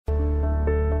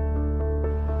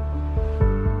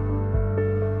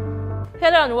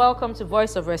Hello and welcome to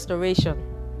Voice of Restoration,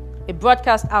 a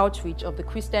broadcast outreach of the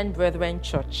Christian Brethren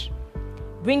Church,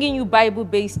 bringing you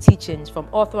Bible-based teachings from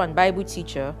author and Bible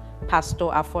teacher, Pastor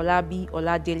Afolabi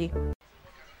Oladele.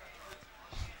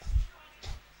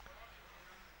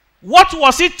 What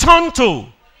was it turned to?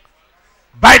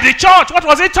 By the church, what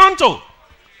was it turned to?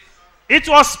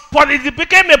 It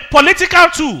became a political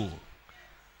tool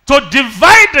to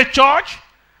divide the church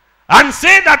and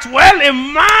say that, well, a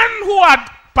man who had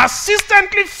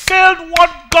persistently failed what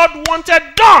God wanted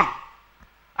done.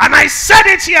 And I said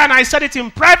it here and I said it in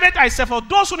private. I said for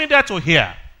those who needed to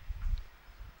hear,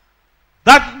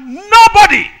 that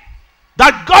nobody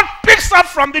that God picks up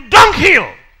from the dunghill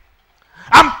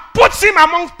and puts him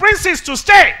among princes to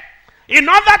stay in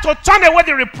order to turn away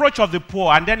the reproach of the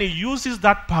poor, and then he uses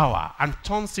that power and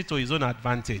turns it to his own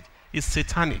advantage, is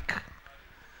satanic.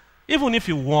 Even if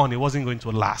he won, it wasn't going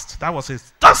to last. That was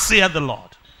his, thus saith the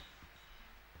Lord.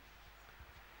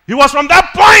 It was from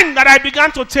that point that I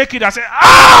began to take it. I said,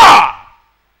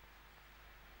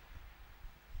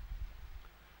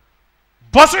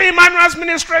 Bossu Emmanuel's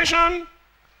administration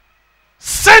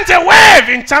sent a wave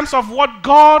in terms of what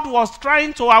God was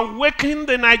trying to awaken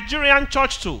the Nigerian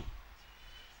church to,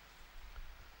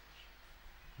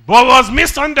 but was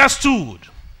misunderstood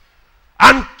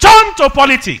and turned to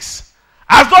politics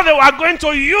as though they were going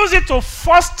to use it to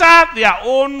foster their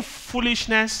own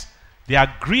foolishness,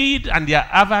 their greed and their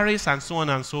avarice, and so on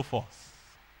and so forth.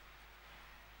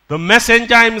 The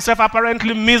messenger himself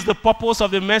apparently missed the purpose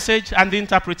of the message and the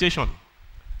interpretation.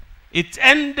 It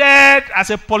ended as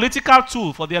a political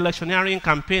tool for the electioneering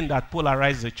campaign that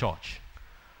polarized the church.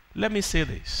 Let me say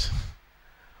this.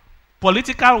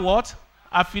 Political what?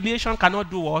 Affiliation cannot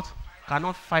do what?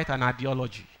 Cannot fight an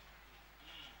ideology.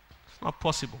 It's not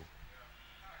possible.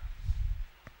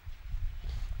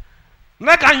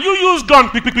 Now, can you use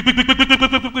gun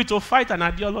to fight an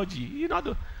ideology?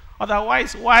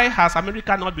 Otherwise, why has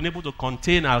America not been able to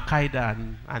contain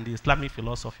Al-Qaeda and the Islamic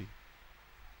philosophy?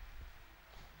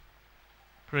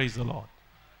 Praise the Lord.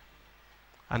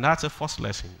 And that's the first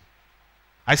lesson.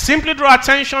 I simply draw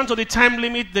attention to the time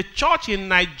limit. The church in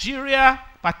Nigeria,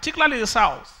 particularly the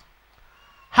South,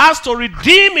 has to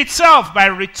redeem itself by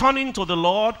returning to the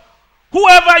Lord.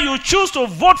 Whoever you choose to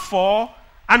vote for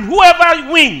and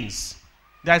whoever wins,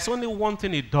 there's only one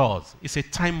thing it does. It's a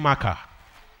time marker.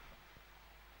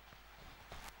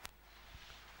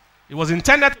 It was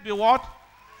intended to be what?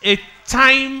 A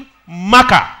time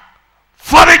marker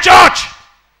for the church.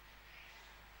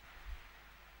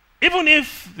 Even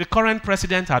if the current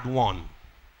president had won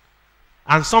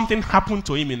and something happened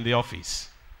to him in the office,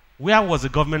 where was the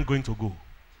government going to go?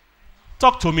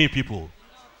 Talk to me, people.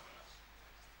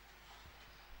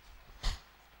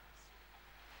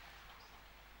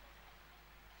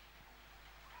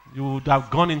 You would have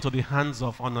gone into the hands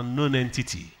of an unknown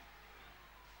entity.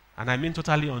 And I mean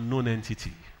totally unknown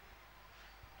entity.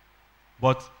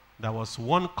 But there was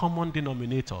one common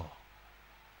denominator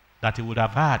that he would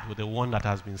have had with the one that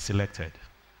has been selected.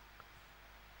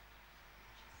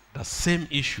 The same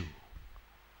issue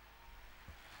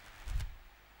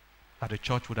that the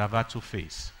church would have had to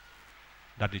face,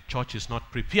 that the church is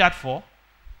not prepared for,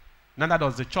 neither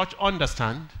does the church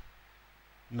understand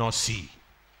nor see.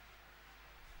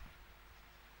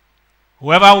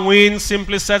 Whoever wins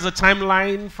simply sets a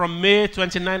timeline from May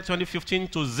 29, 2015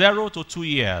 to 0 to 2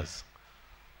 years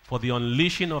for the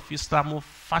unleashing of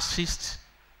Islamo-fascist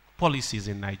policies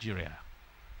in Nigeria.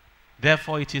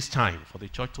 Therefore, it is time for the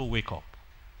church to wake up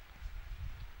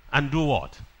and do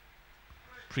what?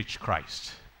 Preach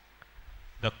Christ.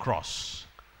 The cross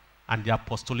and the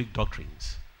apostolic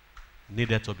doctrines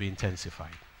needed to be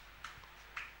intensified.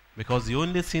 Because the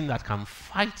only thing that can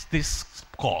fight this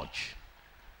scourge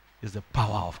is the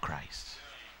power of Christ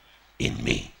in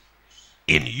me,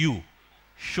 in you,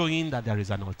 showing that there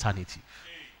is an alternative.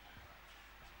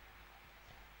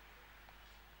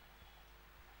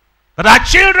 That our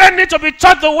children need to be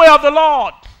taught the way of the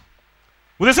Lord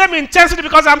with the same intensity,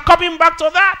 because I'm coming back to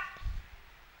that.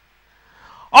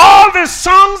 All the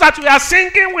songs that we are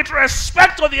singing with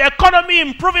respect to the economy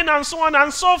improving and so on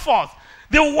and so forth,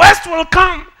 the West will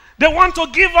come. They want to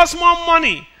give us more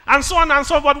money and so on and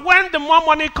so forth. But when the more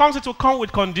money comes, it will come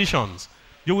with conditions.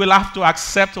 You will have to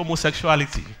accept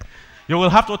homosexuality. You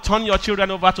will have to turn your children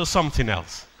over to something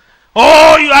else.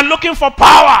 Oh, you are looking for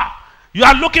power. You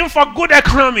are looking for good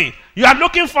economy. You are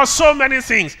looking for so many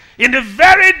things. In the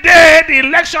very day the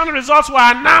election results were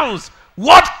announced,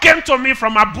 what came to me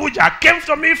from Abuja, came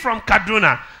to me from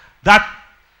Kaduna, that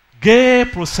gay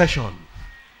procession.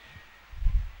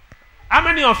 How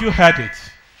many of you heard it?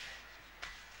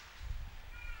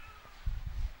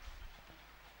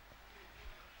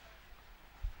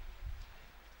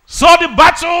 So the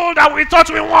battle that we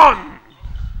thought we won,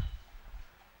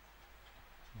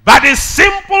 by the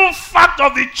simple fact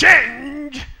of the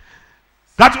change,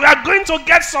 that we are going to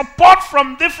get support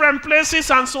from different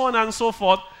places and so on and so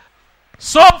forth.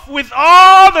 So with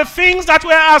all the things that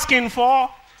we're asking for,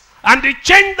 and the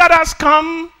change that has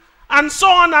come, and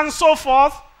so on and so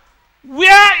forth,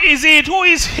 where is it? Who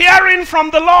is hearing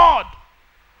from the Lord?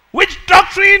 Which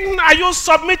doctrine are you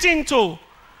submitting to?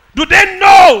 Do they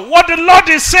know what the Lord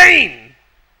is saying?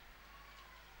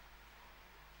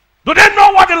 Do they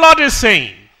know what the Lord is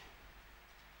saying?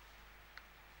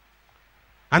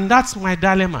 And that's my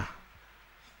dilemma.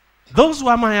 Those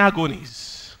were my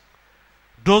agonies.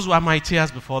 Those were my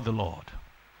tears before the Lord.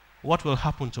 What will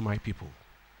happen to my people?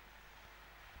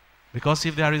 Because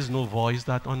if there is no voice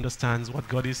that understands what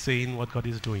God is saying, what God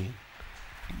is doing,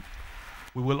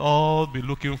 we will all be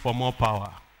looking for more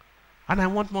power. And I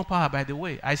want more power, by the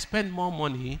way. I spend more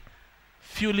money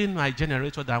fueling my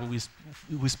generator than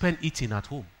we spend eating at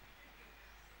home.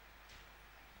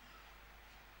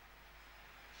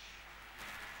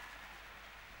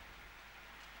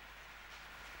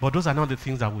 But those are not the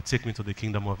things that will take me to the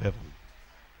kingdom of heaven.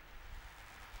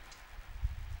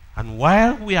 And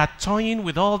while we are toying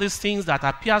with all these things that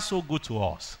appear so good to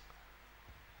us,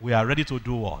 we are ready to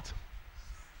do what?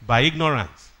 By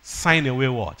ignorance, sign away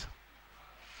what?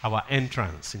 Our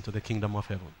entrance into the kingdom of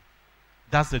heaven.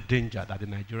 That's the danger that the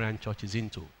Nigerian church is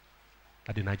into,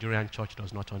 that the Nigerian church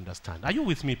does not understand. Are you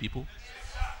with me, people?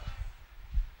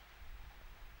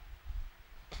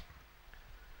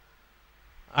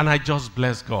 And I just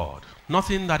bless God.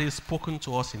 Nothing that is spoken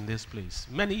to us in this place.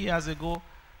 Many years ago,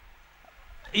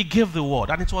 He gave the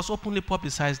word, and it was openly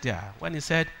publicized there when He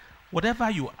said, whatever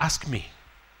you ask me,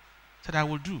 said I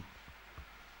will do.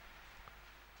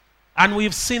 And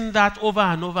we've seen that over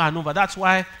and over and over. That's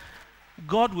why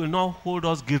God will not hold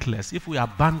us guiltless if we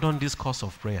abandon this course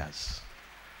of prayers.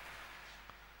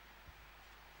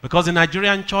 Because the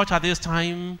Nigerian church at this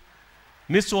time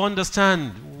needs to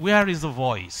understand, where is the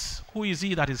voice? Who is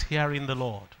he that is hearing the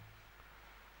Lord?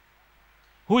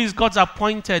 Who is God's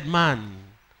appointed man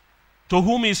to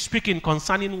whom He is speaking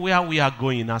concerning where we are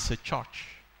going as a church?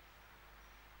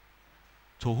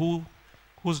 To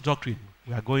whose doctrine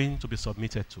we are going to be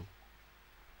submitted to?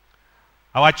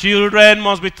 Our children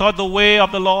must be taught the way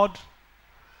of the Lord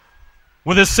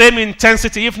with the same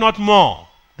intensity, if not more,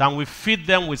 than we feed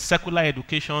them with secular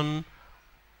education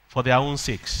for their own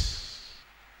sakes.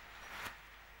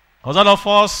 Because all of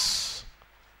us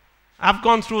have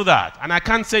gone through that. And I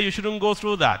can't say you shouldn't go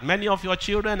through that. Many of your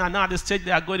children are now at the stage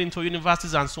they are going into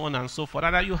universities and so on and so forth.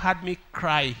 And you had me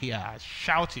cry here,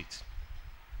 shout it.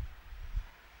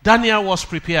 Daniel was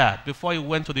prepared before he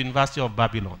went to the University of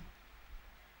Babylon.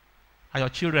 Are your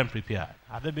children prepared?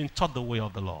 Have they been taught the way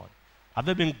of the Lord? Have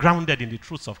they been grounded in the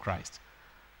truths of Christ?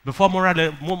 Before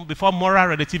moral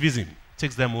relativism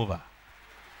takes them over.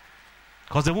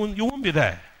 Because you won't be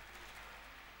there.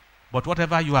 But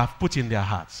whatever you have put in their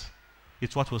hearts,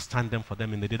 it's what will stand them for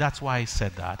them in the day. That's why I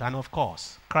said that. And of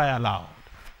course, cry aloud,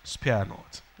 spare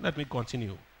not. Let me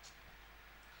continue.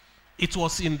 It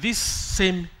was in this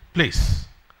same place,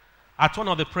 at one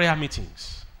of the prayer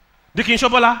meetings. Deacon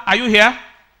Shobola, are you here?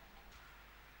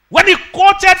 When he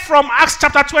quoted from Acts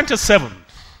chapter 27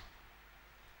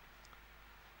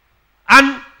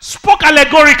 and spoke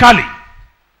allegorically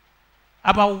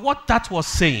about what that was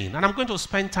saying, and I'm going to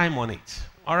spend time on it.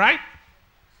 All right?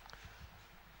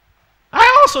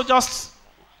 I also just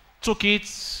took it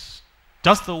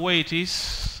just the way it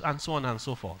is, and so on and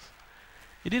so forth.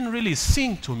 It didn't really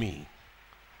sink to me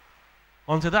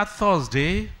until that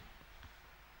Thursday.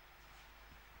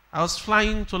 I was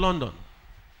flying to London.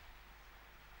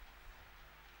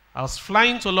 I was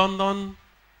flying to London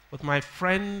with my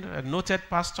friend, a noted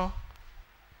pastor,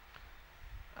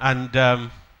 and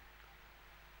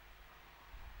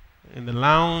in the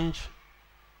lounge,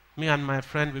 me and my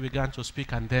friend, we began to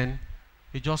speak, and then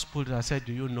he just pulled it and said,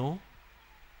 do you know?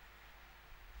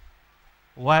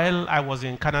 While I was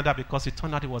in Canada, because it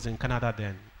turned out he was in Canada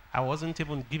then, I wasn't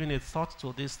even giving a thought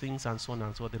to these things and so on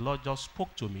and so on. The Lord just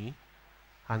spoke to me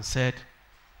and said,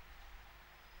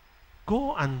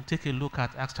 go and take a look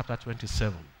at Acts chapter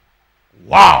 27.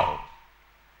 Wow!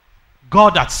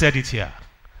 God had said it here.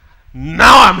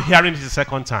 Now I'm hearing it the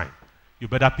second time. You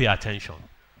better pay attention.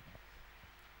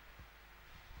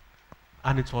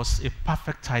 And it was a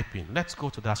perfect typing. Let's go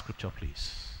to that scripture,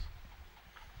 please.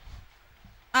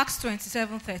 Acts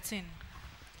 27:13.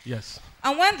 Yes.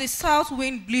 And when the south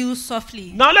wind blew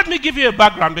softly. Now let me give you a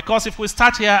background, because if we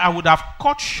start here, I would have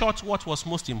cut short what was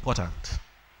most important.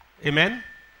 Amen?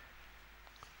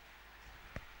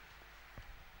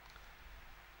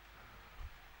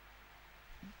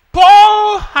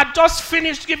 had just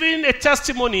finished giving a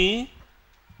testimony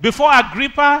before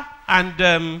Agrippa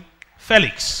and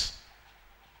Felix.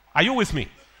 Are you with me?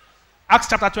 Acts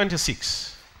chapter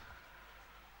 26.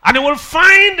 And you will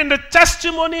find in the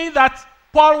testimony that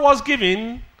Paul was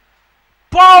giving,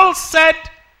 Paul said,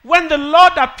 when the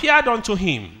Lord appeared unto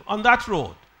him on that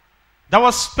road, there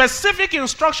was specific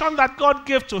instruction that God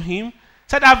gave to him.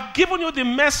 Said, I've given you the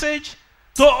message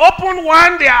to open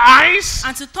their eyes.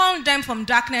 And to turn them from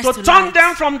darkness to light. turn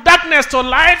them from darkness to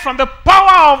light, from the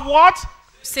power of what?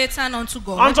 Satan unto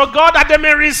God. Unto God, that they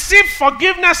may receive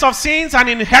forgiveness of sins and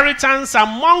inheritance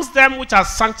amongst them which are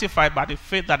sanctified by the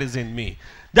faith that is in me.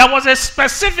 There was a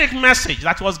specific message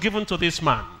that was given to this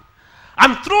man.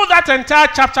 And through that entire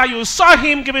chapter, you saw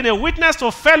him giving a witness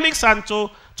to Felix and to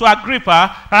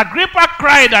Agrippa. Agrippa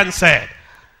cried and said,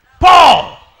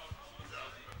 Paul.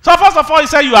 So first of all, he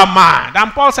said, you are mad.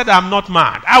 And Paul said, I'm not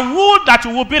mad. I would that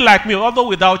you would be like me, although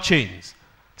without chains.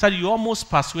 He said, you almost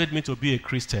persuade me to be a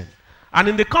Christian. And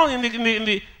in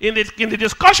the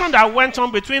discussion that went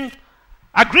on between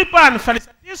Agrippa and Felix,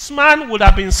 this man would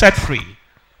have been set free.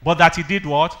 But that he did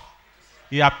what?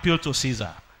 He appealed to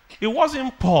Caesar. It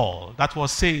wasn't Paul that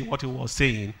was saying what he was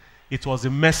saying. It was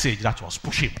the message that was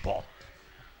pushing Paul.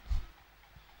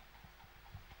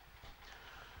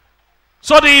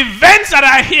 So the events that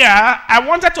are here, I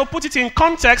wanted to put it in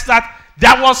context that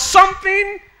there was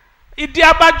something in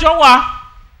Diabajowa.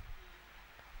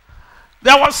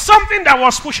 There was something that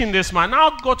was pushing this man. Now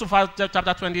go to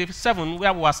chapter 27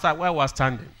 where we are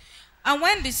standing. And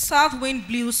when the south wind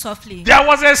blew softly. There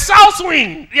was a south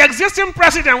wind. The existing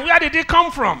president, where did he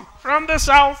come from? From the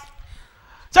south.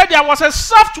 So there was a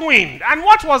soft wind. And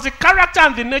what was the character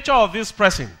and the nature of this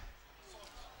person?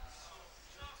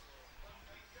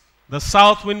 The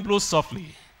south wind blew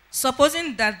softly.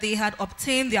 Supposing that they had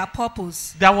obtained their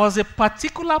purpose. There was a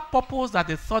particular purpose that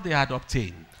they thought they had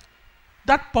obtained.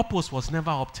 That purpose was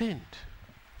never obtained.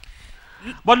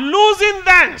 But losing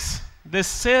thence, they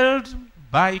sailed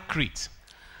by Crete.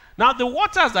 Now the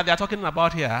waters that they are talking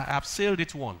about here, I have sailed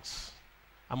it once.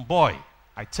 And boy,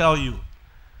 I tell you,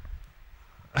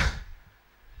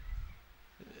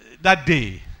 that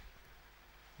day,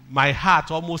 my heart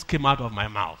almost came out of my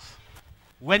mouth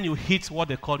when you hit what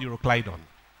they call Euroclydon.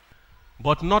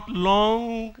 But not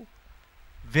long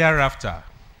thereafter.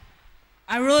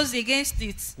 Arose against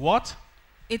it. What?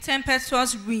 A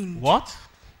tempestuous wind. What?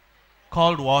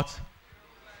 Called what?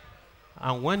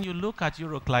 And when you look at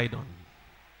Euroclydon,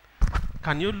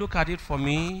 can you look at it for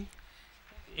me?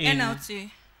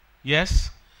 NLT. Yes?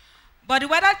 But the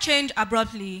weather changed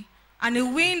abruptly, and a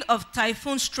wind of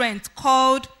typhoon strength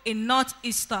called a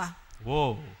northeaster.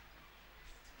 Whoa.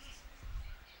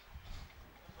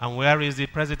 And where is the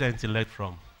president-elect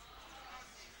from?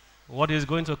 What is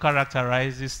going to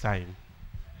characterize this time?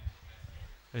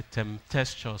 A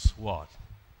tempestuous what?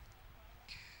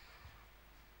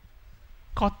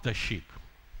 Caught the ship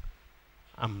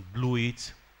and blew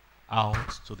it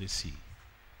out to the sea.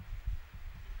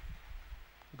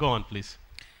 Go on, please.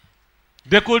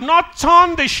 They could not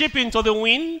turn the ship into the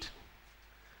wind.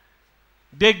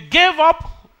 They gave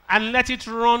up and let it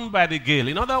run by the gale.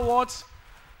 In other words,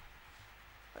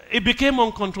 it became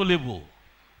uncontrollable.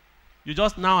 You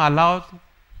just now allowed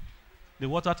the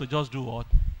water to just do what?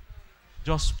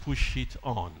 Just push it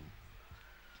on.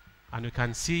 And you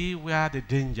can see where the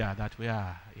danger that we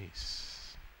are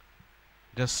is.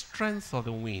 The strength of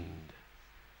the wind,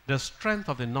 the strength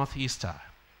of the northeaster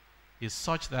is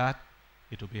such that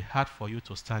it will be hard for you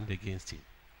to stand against it.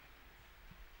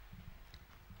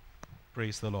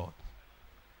 Praise the Lord.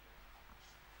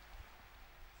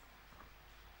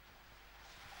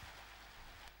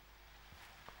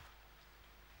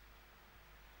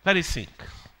 Let it sink.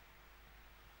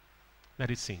 Let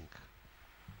it sink.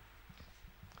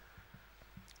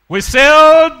 We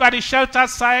sailed by the sheltered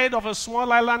side of a small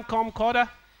island called Corda,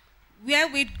 where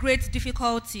with great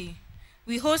difficulty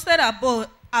we hoisted aboard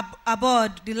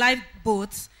the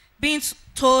lifeboats, being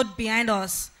towed behind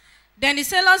us. Then the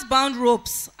sailors bound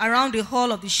ropes around the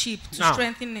hull of the ship to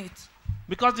strengthen it.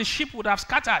 Because the ship would have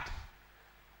scattered,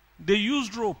 they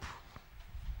used rope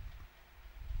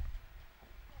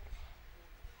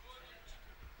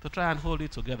to try and hold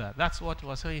it together. That's what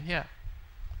we're saying here.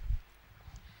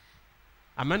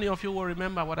 And many of you will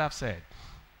remember what I've said.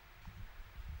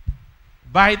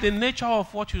 By the nature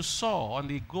of what you saw on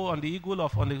the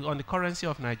currency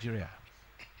of Nigeria,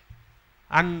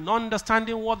 and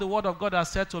understanding what the word of God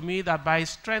has said to me, that by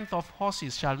strength of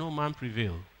horses shall no man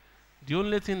prevail. The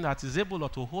only thing that is able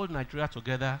to hold Nigeria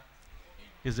together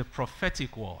is the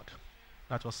prophetic word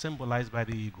that was symbolized by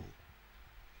the eagle.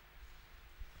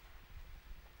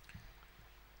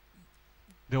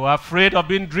 They were afraid of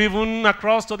being driven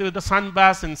across to the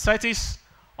sandbars and Syrtis,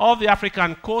 off the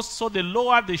African coast, so they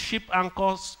lowered the ship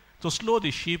anchors to slow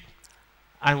the ship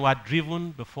and were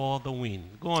driven before the wind.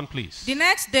 Go on, please. The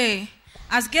next day,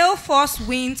 as gale-force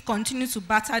winds continued to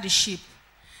batter the ship,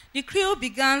 the crew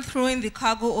began throwing the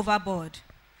cargo overboard.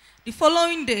 The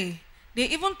following day, they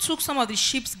even took some of the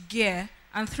ship's gear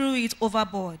and threw it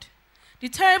overboard. The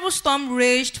terrible storm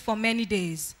raged for many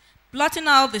days, blotting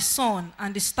out the sun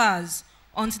and the stars,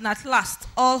 until at last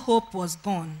all hope was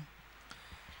gone.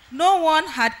 No one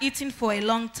had eaten for a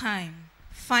long time.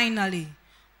 Finally,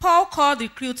 Paul called the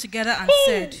crew together and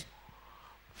said,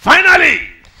 Finally,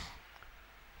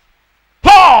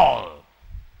 Paul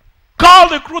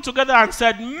called the crew together and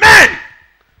said, Men,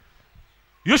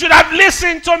 you should have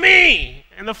listened to me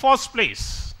in the first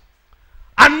place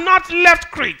and not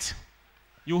left Crete.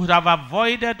 You would have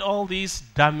avoided all this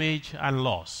damage and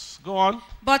loss. Go on.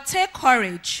 But take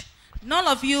courage. None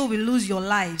of you will lose your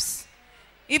lives,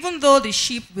 even though the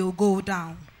ship will go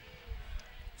down.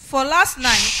 For last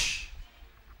night...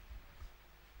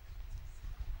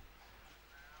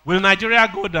 Will Nigeria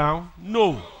go down?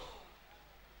 No.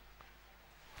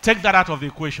 Take that out of the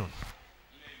equation.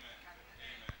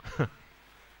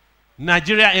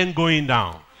 Nigeria ain't going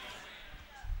down.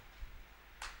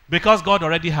 Because God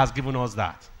already has given us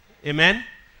that. Amen?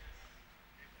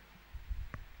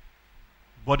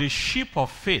 But the ship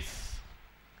of faith,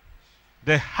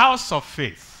 the house of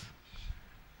faith,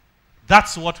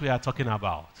 that's what we are talking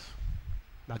about.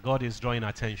 That God is drawing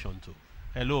attention to.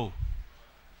 Hello?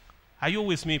 Are you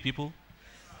with me, people?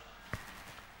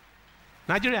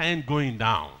 Nigeria ain't going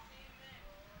down.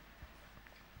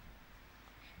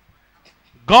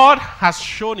 God has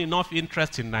shown enough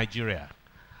interest in Nigeria.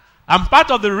 And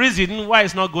part of the reason why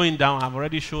it's not going down, I've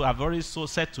already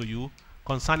said to you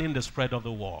concerning the spread of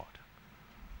the word.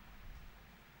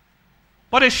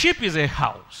 But a ship is a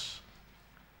house.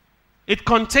 It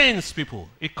contains people.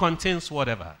 It contains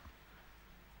whatever.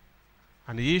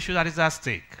 And the issue that is at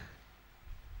stake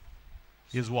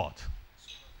is what?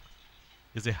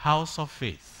 It's a house of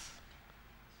faith.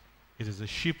 It is a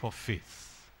ship of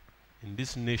faith in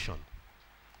this nation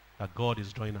that God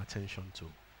is drawing attention to.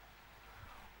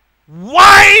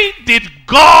 Why did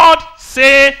God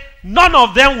say none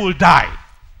of them will die?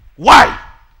 Why?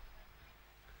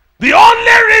 The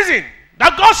only reason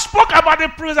that God spoke about the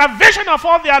preservation of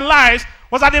all their lives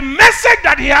was that the message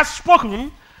that he has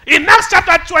spoken in Acts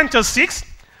chapter 26,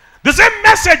 the same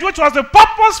message which was the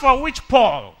purpose for which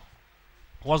Paul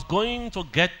was going to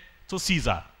get to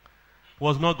Caesar,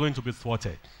 was not going to be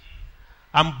thwarted.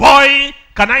 And boy,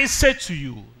 can I say to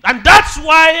you, and that's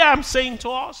why I'm saying to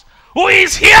us, who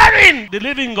is hearing the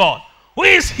living God, who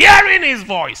is hearing his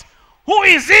voice, who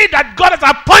is it that God has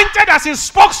appointed as his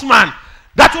spokesman,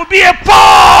 that will be a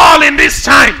Paul in this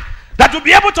time, that will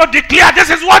be able to declare this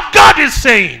is what God is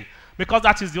saying, because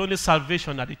that is the only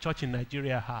salvation that the church in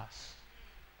Nigeria has.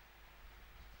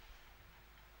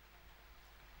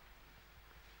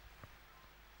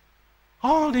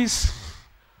 All this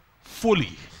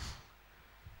folly,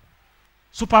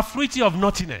 superfluity of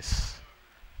nothingness,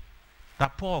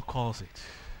 that Paul calls it.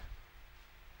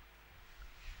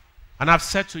 And I've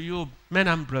said to you, men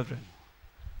and brethren,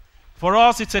 for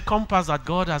us it's a compass that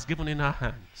God has given in our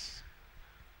hands,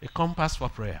 a compass for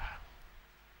prayer.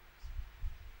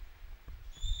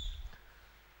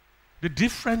 The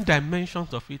different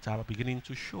dimensions of it are beginning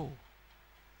to show.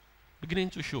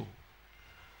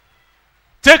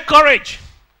 Take courage.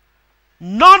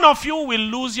 None of you will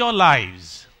lose your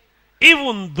lives,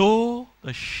 even though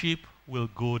the ship will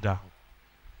go down.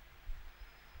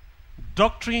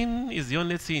 Doctrine is the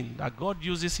only thing that God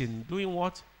uses in doing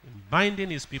what? In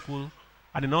binding his people,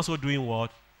 and in also doing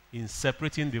what? In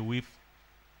separating the wheat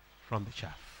from the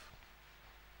chaff.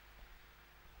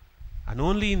 And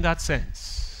only in that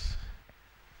sense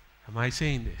am I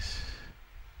saying this.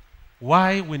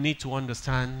 Why we need to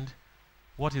understand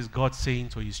what is God saying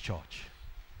to his church,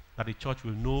 that the church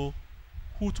will know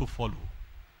who to follow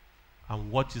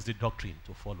and what is the doctrine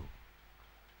to follow.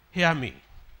 Hear me.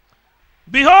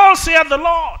 Behold, saith the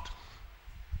Lord,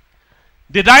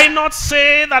 did I not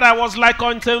say that I was like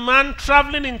unto a man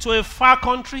traveling into a far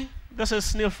country? This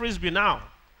is Neil Frisbee now.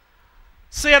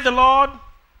 Saith the Lord,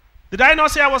 did I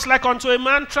not say I was like unto a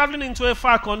man traveling into a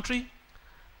far country?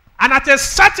 And at a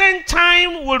certain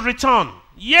time will return.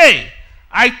 Yea,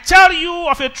 I tell you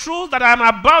of a truth that I am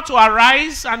about to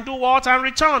arise and do what? And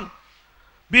return.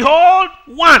 Behold,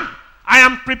 one, I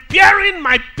am preparing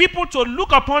my people to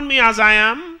look upon me as I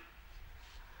am.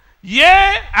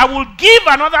 Yea, I will give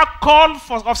another call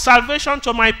of salvation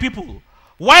to my people,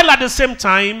 while at the same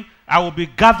time I will be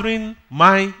gathering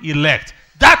my elect.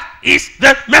 is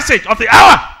the message of the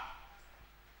hour.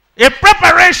 A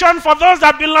preparation for those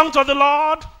that belong to the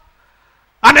Lord,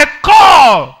 and a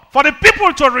call for the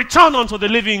people to return unto the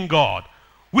living God.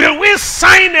 Will we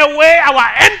sign away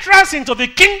our entrance into the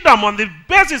kingdom on the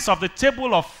basis of the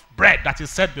table of bread that is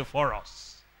set before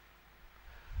us?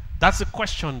 That's the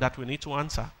question that we need to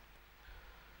answer.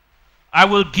 I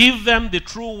will give them the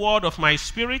true word of my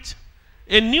spirit.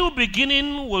 A new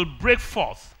beginning will break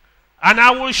forth, and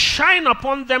I will shine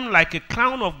upon them like a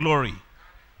crown of glory.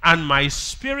 And my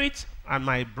spirit and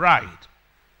my bride,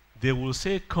 they will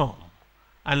say, come.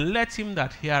 And let him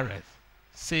that heareth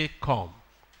say, come.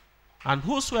 And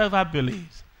whosoever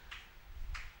believes,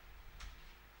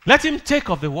 let him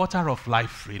take of the water of life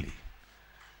freely.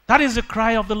 That is the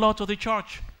cry of the Lord to the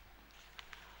church.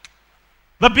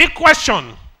 The big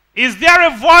question, is there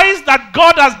a voice that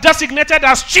God has designated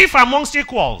as chief amongst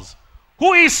equals?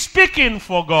 Who is speaking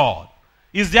for God?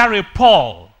 Is there a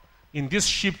Paul in this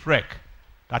shipwreck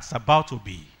that's about to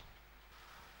be?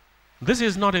 This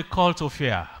is not a call to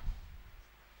fear.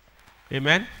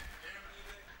 Amen?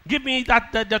 Give me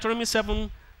that Deuteronomy 7,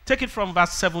 take it from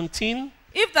verse 17.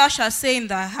 If thou shalt say in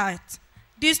thy heart,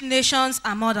 these nations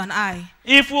are more than I.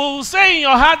 If you say in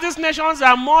your heart, these nations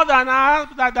are more than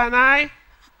I,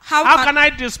 how can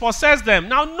I dispossess them?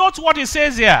 Now note what he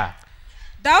says here.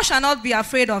 Thou shalt not be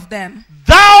afraid of them.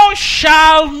 Thou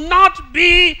shalt not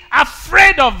be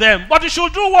afraid of them. But you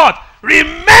should do what?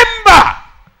 Remember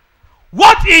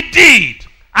what he did.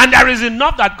 And there is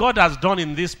enough that God has done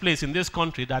in this place, in this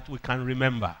country, that we can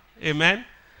remember. Amen?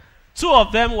 2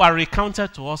 of them were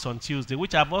recounted to us on Tuesday,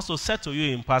 which I've also said to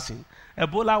you in passing.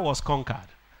 Ebola was conquered.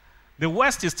 The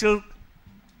West is still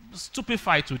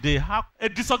stupefied today. How a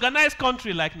disorganized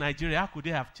country like Nigeria, how could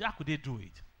they do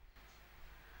it?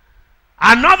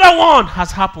 Another one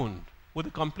has happened with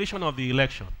the completion of the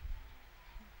election.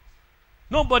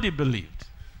 Nobody believed.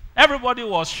 Everybody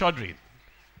was shuddering.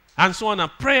 And so on,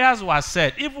 and prayers were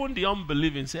said. Even the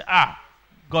unbelieving say,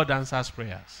 God answers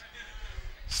prayers.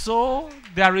 So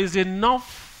there is enough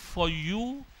for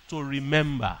you to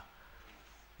remember.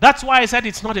 That's why I said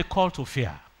it's not a call to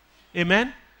fear.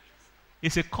 Amen?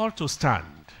 It's a call to stand.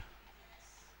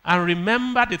 And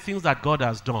remember the things that God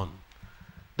has done.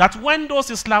 That when those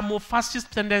Islamofascist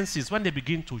tendencies, when they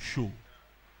begin to show,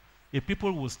 the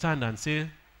people will stand and say,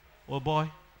 oh boy,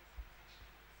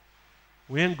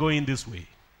 we ain't going this way.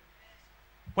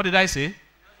 What did I say?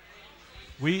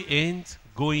 We ain't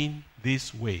going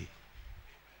this way.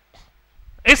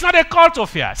 It's not a call to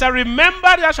fear. So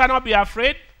remember, thou shalt not be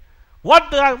afraid.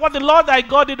 What the Lord thy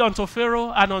God did unto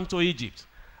Pharaoh and unto Egypt.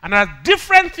 And there are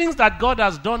different things that God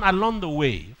has done along the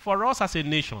way for us as a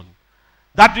nation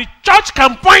that the church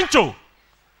can point to.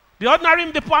 The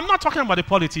ordinary people, I'm not talking about the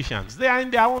politicians. They are in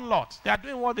their own lot. They are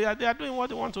doing what they are doing what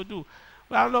they want to do.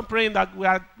 We are not praying that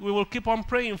we will keep on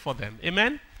praying for them.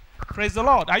 Amen? Praise the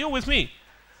Lord. Are you with me?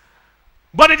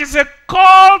 But it is a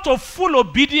call to full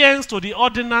obedience to the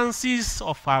ordinances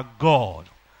of our God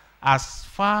as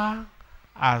far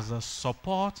as the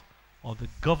support of the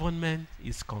government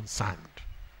is concerned.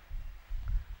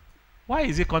 Why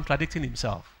is he contradicting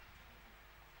himself?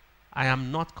 I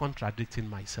am not contradicting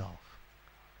myself.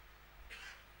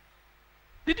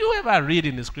 Did you ever read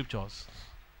in the scriptures,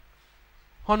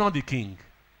 honor the king?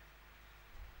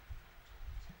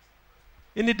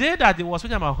 In the day that they was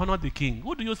talking about honor the king,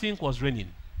 who do you think was reigning?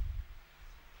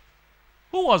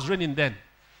 Who was reigning then?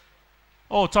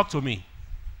 Oh, talk to me.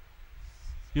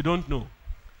 You don't know.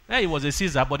 He was a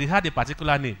Caesar, but he had a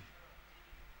particular name.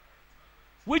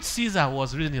 Which Caesar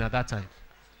was reigning at that time?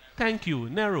 Thank you,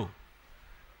 Nero.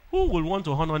 Who will want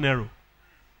to honor Nero?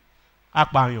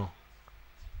 Akbanyo.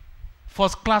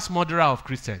 First-class murderer of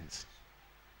Christians.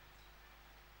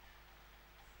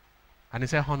 And he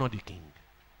said, honor the king.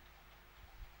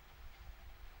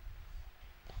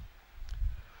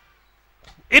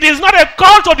 It is not a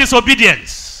call to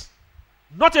disobedience.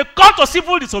 Not a call to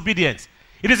civil disobedience.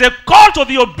 It is a call to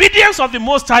the obedience of the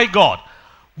Most High God.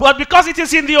 But because it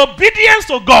is in the obedience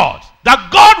to God that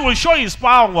God will show his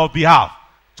power on our behalf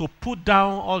to put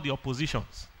down all the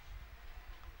oppositions.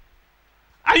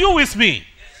 Are you with me?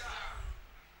 Yes, sir.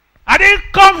 I didn't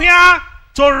come here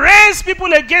to raise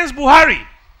people against Buhari.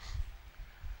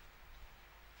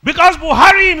 Because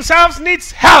Buhari himself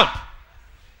needs help.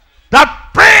 That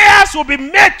prayers will be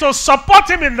made to support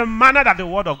him in the manner that the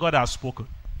word of God has spoken.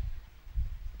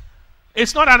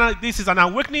 It's not this is an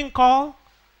awakening call,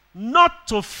 not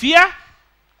to fear.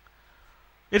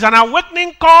 It's an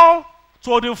awakening call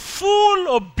to the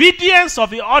full obedience of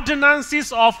the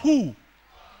ordinances of who?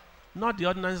 Not the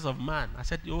ordinances of man. I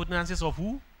said the ordinances of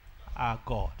who? Our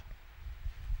God.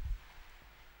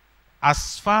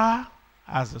 as far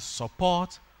as the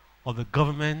support of the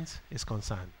government is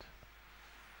concerned.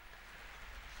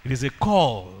 It is a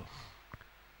call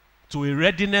to a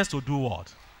readiness to do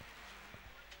what?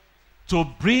 To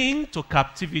bring to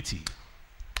captivity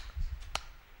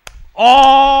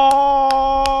all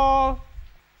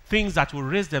things that will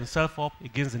raise themselves up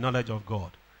against the knowledge of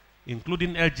God,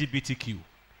 including LGBTQ,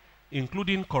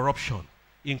 including corruption,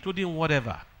 including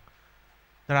whatever.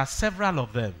 There are several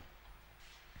of them.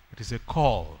 It is a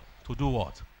call to do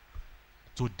what?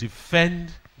 To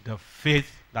defend the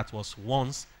faith that was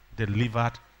once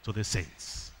delivered to the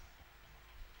saints.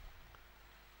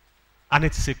 And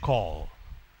it is a call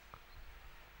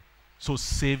to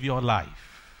save your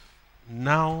life.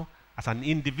 Now, as an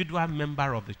individual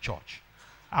member of the church,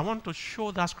 I want to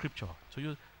show that scripture to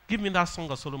you. Give me that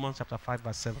Song of Solomon chapter 5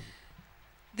 verse 7.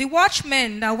 The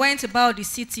watchmen that went about the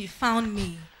city found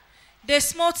me. They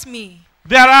smote me.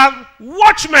 There are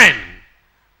watchmen.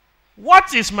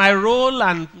 What is my role?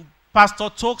 And Pastor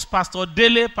Tokes, Pastor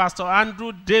Dele, Pastor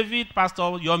Andrew, David, Pastor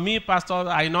Yomi, Pastor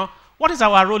Aino, what is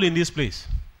our role in this place?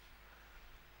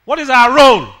 What is our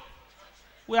role?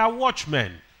 We are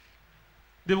watchmen.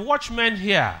 The watchmen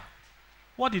here,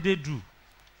 what did they do?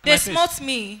 They smote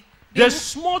me. They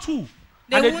smote who?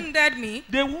 They wounded me.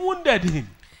 They wounded him.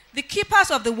 The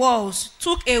keepers of the walls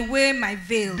took away my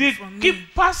veil from me. The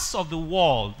keepers of the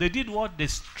wall, they did what? They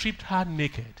stripped her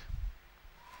naked.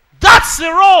 That's the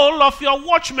role of your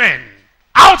watchmen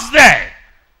out there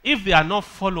if they are not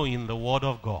following the word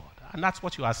of God. And that's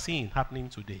what you are seeing happening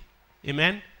today.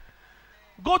 Amen?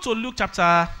 Go to Luke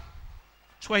chapter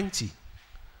 20.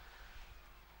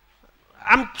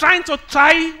 I'm trying to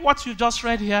tie what you just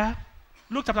read here.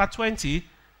 Luke chapter 20.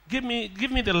 Give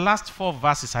me the last 4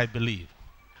 verses, I believe.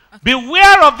 Okay.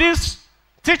 Beware of these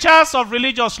teachers of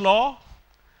religious law.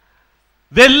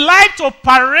 They like to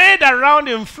parade around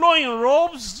in flowing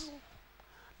robes,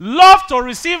 love to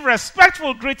receive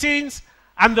respectful greetings,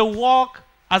 and they walk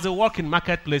as they walk in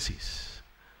marketplaces.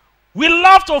 We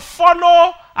love to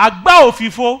follow Agba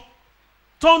Ofifo,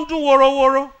 Tondu Woro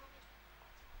Woro,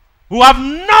 who have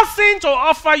nothing to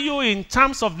offer you in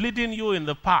terms of leading you in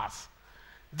the path.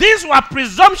 These were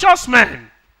presumptuous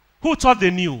men who thought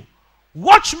they knew.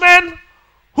 Watchmen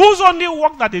whose only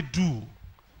work that they do.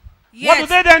 Yes. What do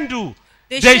they then do?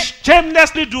 They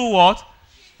shamelessly do what?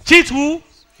 Cheat who?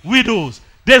 Widows.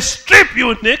 They strip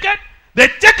you naked. They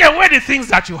take away the things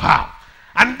that you have.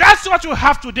 And that's what you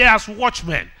have today as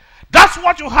watchmen. That's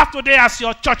what you have today as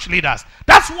your church leaders.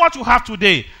 That's what you have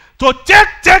today. To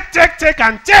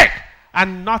take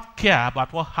and not care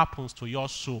about what happens to your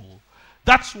soul.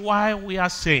 That's why we are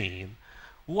saying,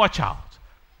 watch out.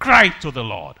 Cry to the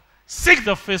Lord. Seek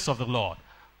the face of the Lord.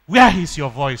 Where is your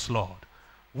voice, Lord?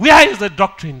 Where is the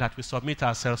doctrine that we submit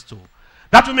ourselves to?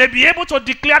 That we may be able to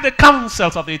declare the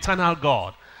counsels of the eternal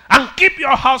God and keep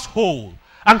your house whole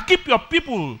and keep your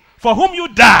people for whom you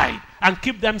died and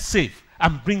keep them safe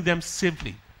and bring them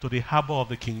safely to the harbor of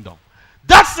the kingdom.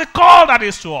 That's the call that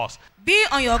is to us. Be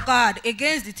on your guard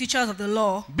against the teachers of the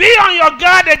law. Be on your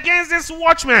guard against these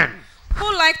watchmen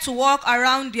who like to walk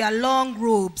around their long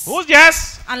robes. Who,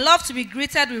 yes. And love to be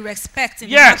greeted with respect in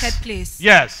the marketplace.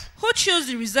 Yes. Who choose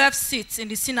the reserved seats in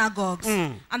the synagogues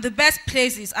and the best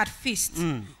places at feasts.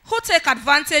 Who take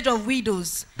advantage of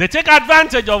widows. They take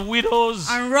advantage of widows.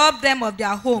 And rob them of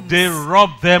their homes. They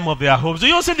rob them of their homes. Do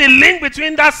you see the link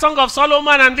between that Song of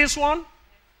Solomon and this one?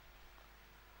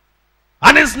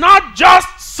 And it's not just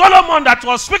Solomon that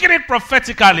was speaking it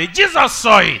prophetically. Jesus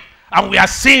saw it. And we are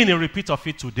seeing a repeat of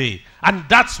it today. And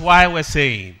that's why we're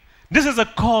saying, this is a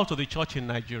call to the church in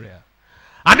Nigeria.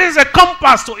 And this is a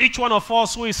compass to each one of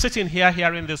us who is sitting here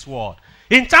hearing this word.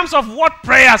 In terms of what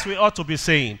prayers we ought to be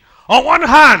saying. On one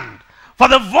hand, for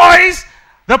the voice,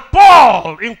 the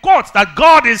Paul, in quotes, that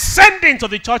God is sending to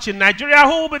the church in Nigeria,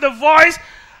 who will be the voice,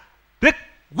 the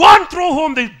one through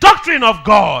whom the doctrine of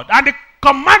God and the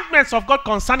commandments of God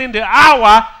concerning the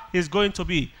hour is going to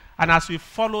be. And as we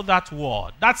follow that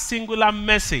word, that singular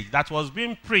message that was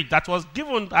being preached, that was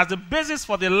given as the basis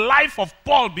for the life of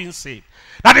Paul being saved,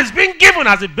 that is being given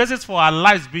as the basis for our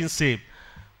lives being saved,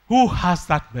 who has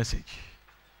that message?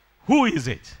 Who is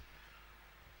it?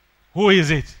 Who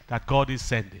is it that God is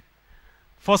sending?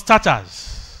 For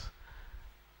starters,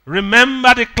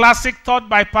 remember the classic thought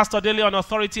by Pastor Dele on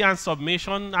authority and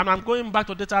submission. And I'm going back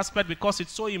to that aspect because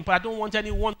it's so important. I don't want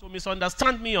anyone to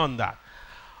misunderstand me on that.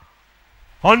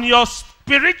 On your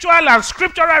spiritual and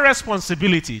scriptural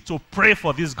responsibility to pray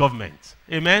for this government.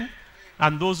 Amen?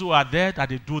 And those who are there, that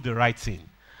they do the right thing.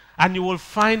 And you will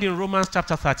find in Romans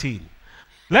chapter 13.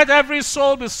 Let every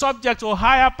soul be subject to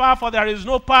higher power, for there is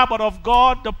no power but of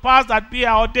God, the powers that be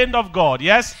are ordained of God.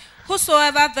 Yes?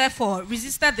 Whosoever therefore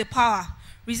resisted the power,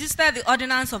 resisted the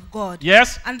ordinance of God.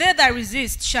 Yes. And they that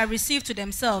resist shall receive to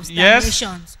themselves Yes.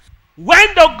 damnations. When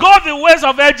they go the ways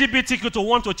of LGBTQ to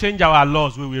want to change our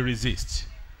laws, we will resist.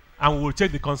 And we will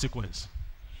take the consequence.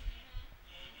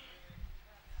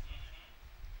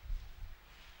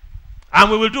 And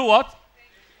we will do what?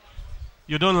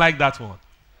 You don't like that one.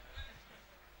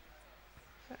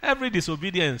 Every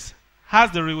disobedience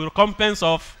has the recompense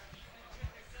of.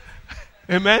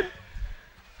 Amen?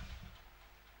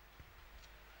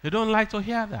 You don't like to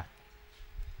hear that.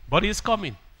 But it's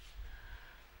coming.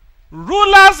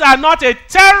 Rulers are not a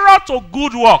terror to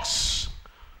good works.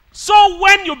 So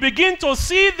when you begin to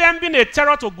see them being a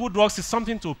terror to good works, it's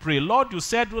something to pray. Lord, you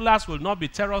said rulers will not be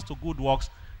terrors to good works.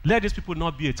 Let these people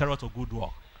not be a terror to good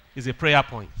work. It's a prayer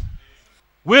point.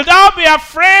 Will thou be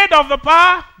afraid of the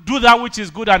power? Do that which is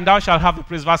good, and thou shalt have the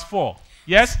praise. Verse 4.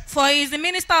 Yes? For he is the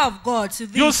minister of God to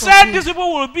thee. You for said good. these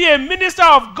people will be a minister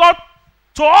of God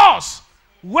to us.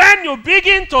 When you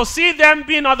begin to see them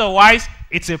being otherwise,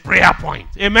 it's a prayer point.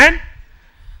 Amen?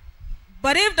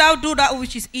 But if thou do that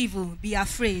which is evil, be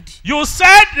afraid. You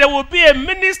said there will be a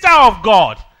minister of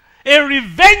God, a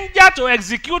revenger to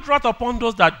execute wrath upon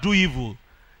those that do evil.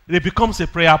 It becomes a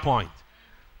prayer point.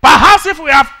 Perhaps if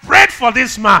we have prayed for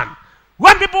this man,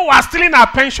 when people were stealing our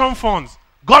pension funds,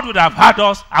 God would have heard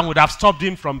us and would have stopped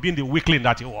him from being the weakling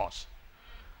that he was.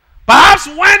 Perhaps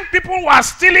when people were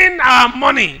stealing our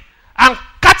money and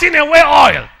cutting away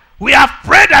oil, we have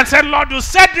prayed and said, Lord, you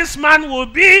said this man will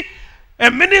be a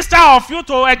minister of you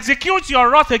to execute your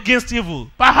wrath against evil.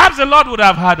 Perhaps the Lord would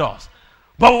have heard us.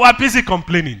 But we were busy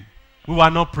complaining. We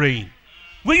were not praying.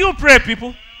 Will you pray,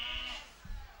 people?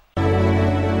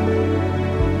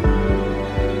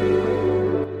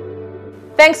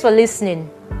 Thanks for listening.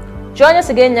 Join us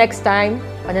again next time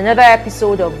on another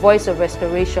episode of Voice of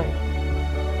Restoration.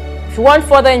 If you want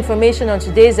further information on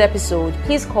today's episode,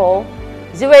 please call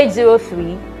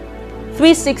 0803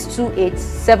 3628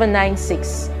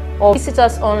 796 or visit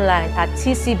us online at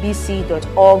tcbc.org.ng.